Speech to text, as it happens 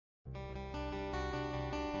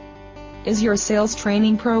Is your sales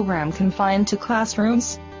training program confined to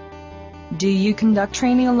classrooms? Do you conduct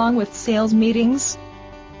training along with sales meetings?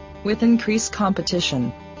 With increased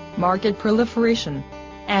competition, market proliferation,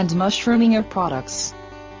 and mushrooming of products,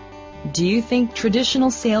 do you think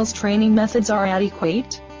traditional sales training methods are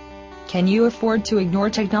adequate? Can you afford to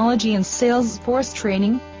ignore technology and sales force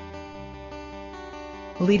training?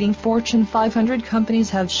 Leading Fortune 500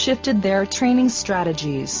 companies have shifted their training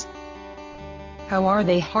strategies. How are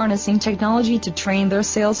they harnessing technology to train their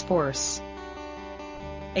sales force?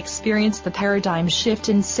 Experience the paradigm shift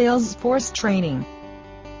in sales force training.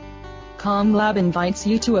 CommLab invites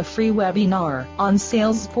you to a free webinar on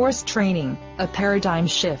Salesforce training, a paradigm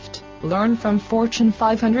shift. Learn from Fortune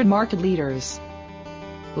 500 market leaders.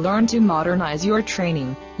 Learn to modernize your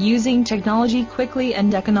training, using technology quickly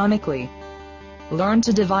and economically. Learn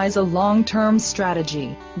to devise a long-term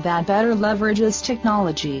strategy that better leverages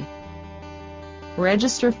technology.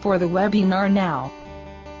 Register for the webinar now.